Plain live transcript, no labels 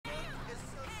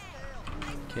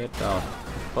Get the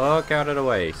fuck out of the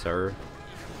way, sir.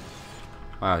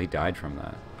 Wow, he died from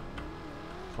that.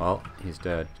 Well, he's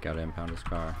dead. Gotta impound his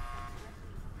car.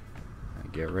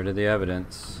 Get rid of the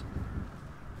evidence.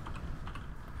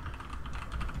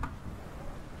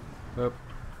 Oop.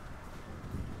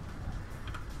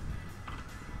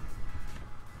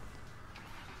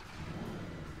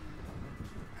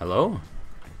 Hello?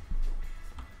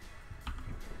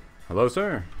 Hello,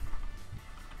 sir?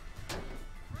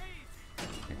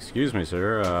 Excuse me,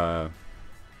 sir.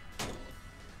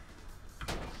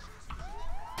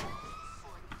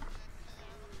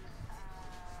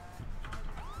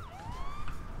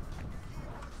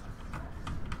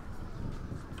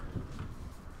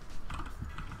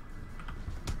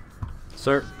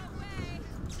 Sir?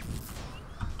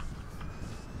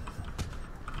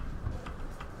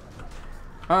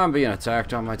 I'm being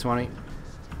attacked on my 20.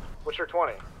 What's your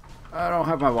 20? I don't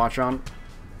have my watch on.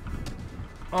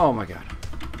 Oh my god.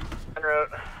 En route.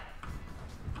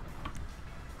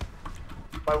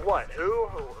 By what? Who?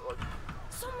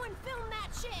 Someone film that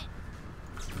shit!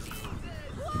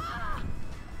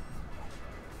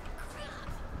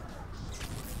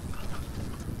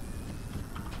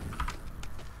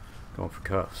 Going for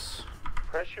cuffs.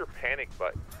 Press your panic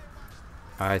button.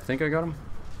 I think I got him.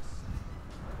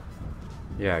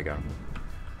 Yeah, I got him.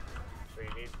 So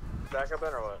you need backup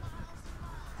then or what?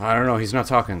 I don't know, he's not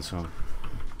talking, so...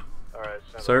 Alright,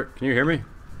 Sir, can you hear me?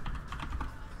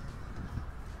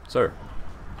 Sir.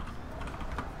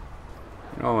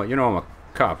 You know I'm a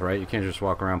cop, right? You can't just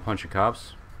walk around punching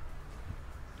cops.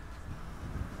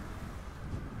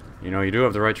 You know, you do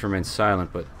have the right to remain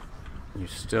silent, but you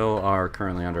still are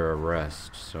currently under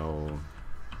arrest, so...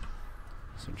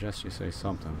 I suggest you say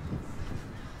something.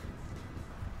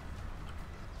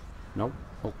 Nope.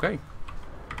 Okay.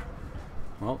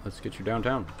 Well, let's get you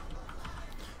downtown.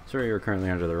 Sir, you're currently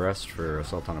under arrest for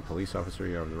assault on a police officer.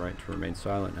 You have the right to remain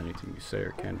silent. Anything you say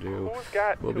or can do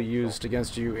will be used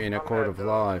against you in a court of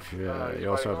law. If you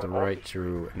also have the right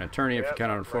to an attorney. If you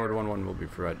cannot afford one will be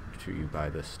provided to you by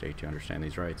the state. Do you understand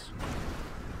these rights?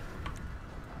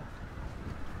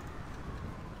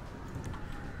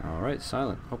 Alright,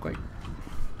 silent. Okay.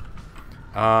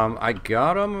 I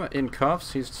got him in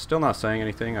cuffs. He's still not saying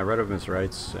anything. I read him his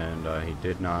rights, and he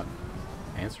did not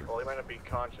answer. Well, he might not be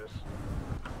conscious.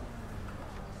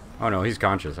 Oh no, he's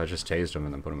conscious. I just tased him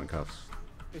and then put him in cuffs.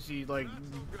 Is he like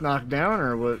knocked down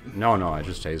or what? No, I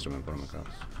just tased him and put him in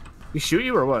cuffs. He shoot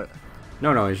you or what?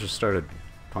 No, he just started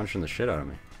punching the shit out of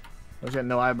me. He's got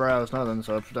no eyebrows, nothing,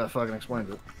 so that fucking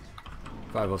explains it.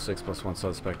 506 plus 1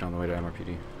 suspect on the way to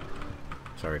MRPD.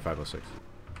 Sorry, 506.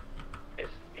 Is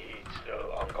he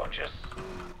still unconscious?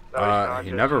 No, he's conscious.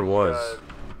 He never was.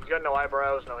 He's got no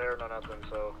eyebrows, no hair, no nothing,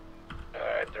 so...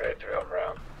 Alright, 383 on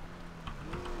round.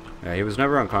 Yeah, he was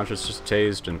never unconscious, just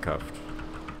tased and cuffed.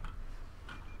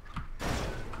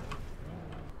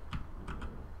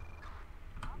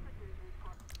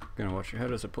 Gonna watch your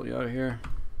head as I pull you out of here.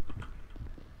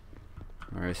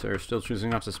 Alright, sir, still choosing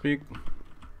not to speak.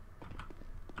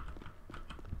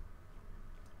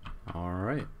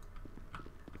 Alright.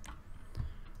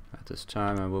 At this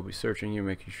time, I will be searching you,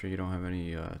 making sure you don't have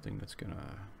any thing that's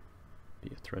gonna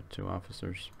be a threat to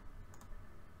officers.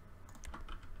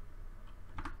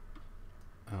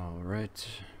 Alright,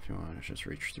 if you want to just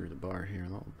reach through the bar here a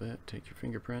little bit, take your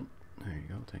fingerprint. There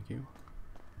you go, thank you.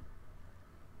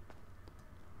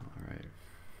 Alright,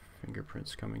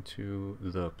 fingerprints coming to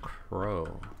the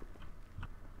Crow.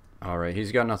 Alright,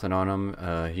 he's got nothing on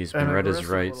him. He's been read his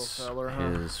rights.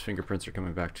 His fingerprints are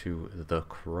coming back to the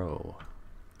Crow.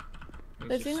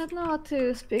 Does he not know how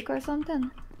to speak or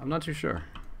something? I'm not too sure.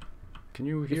 Can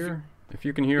you hear? If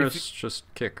you can hear us, just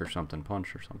kick or something,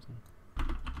 punch or something.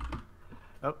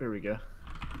 Oh, here we go.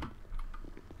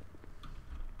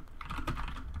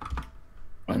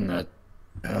 What the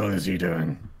hell is he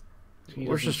doing?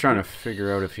 We're just trying to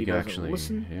figure out if he actually...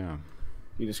 listen. Yeah.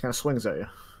 He just kind of swings at you.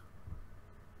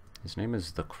 His name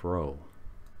is the Crow.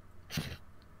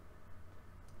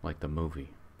 Like the movie.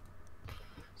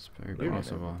 It's very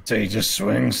possible. So he just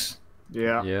swings?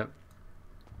 Yeah. Yep.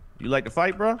 You like to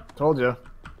fight, bro? Told you.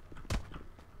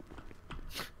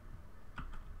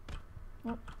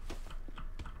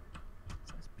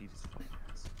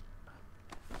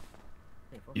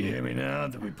 You hear me now?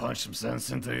 Did we punch some sense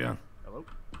into you? Hello?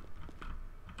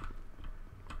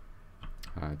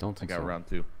 I don't think I got so. round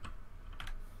two.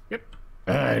 Yep.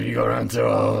 Alright, you go around two,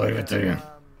 I'll leave it to you.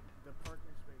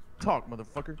 Talk,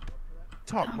 motherfucker.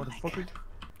 Talk, motherfucker.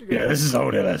 Yeah, this is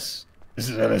old Ellis. This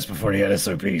is Ellis before he had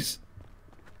SOPs.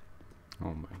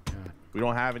 Oh my god. We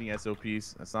don't have any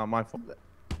SOPs. That's not my fault.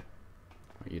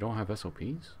 You don't have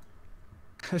SOPs?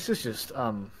 This is just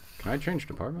Can I change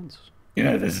departments? You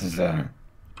know, this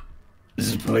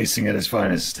is policing at its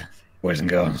finest, boys and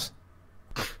girls.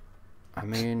 I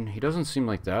mean, he doesn't seem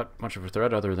like that much of a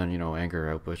threat other than, you know, anger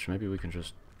outbursts. Maybe we can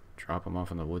just drop him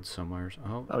off in the woods somewhere.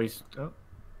 Oh, he's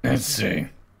Let's see.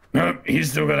 Nope,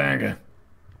 he's still got anger.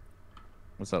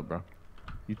 What's up, bro?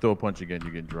 You throw a punch again,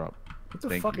 you get dropped. what the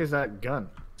Thank fuck you. is that gun?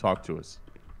 Talk to us.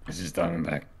 This is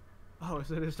Diamondback. Oh,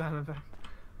 is it his Diamondback?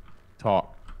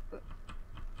 Talk.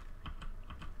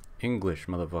 English,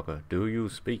 motherfucker. Do you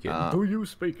speak it? Do you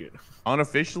speak it?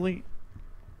 Unofficially,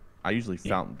 I usually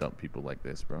fountain dump people like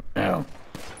this, bro. Now,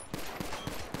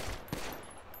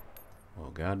 Well,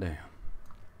 goddamn.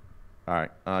 All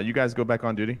right. You guys go back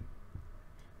on duty.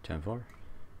 10-4.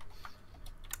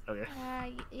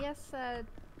 Okay. Yes,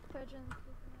 Sergeant.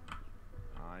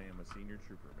 I am a senior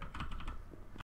trooper, man.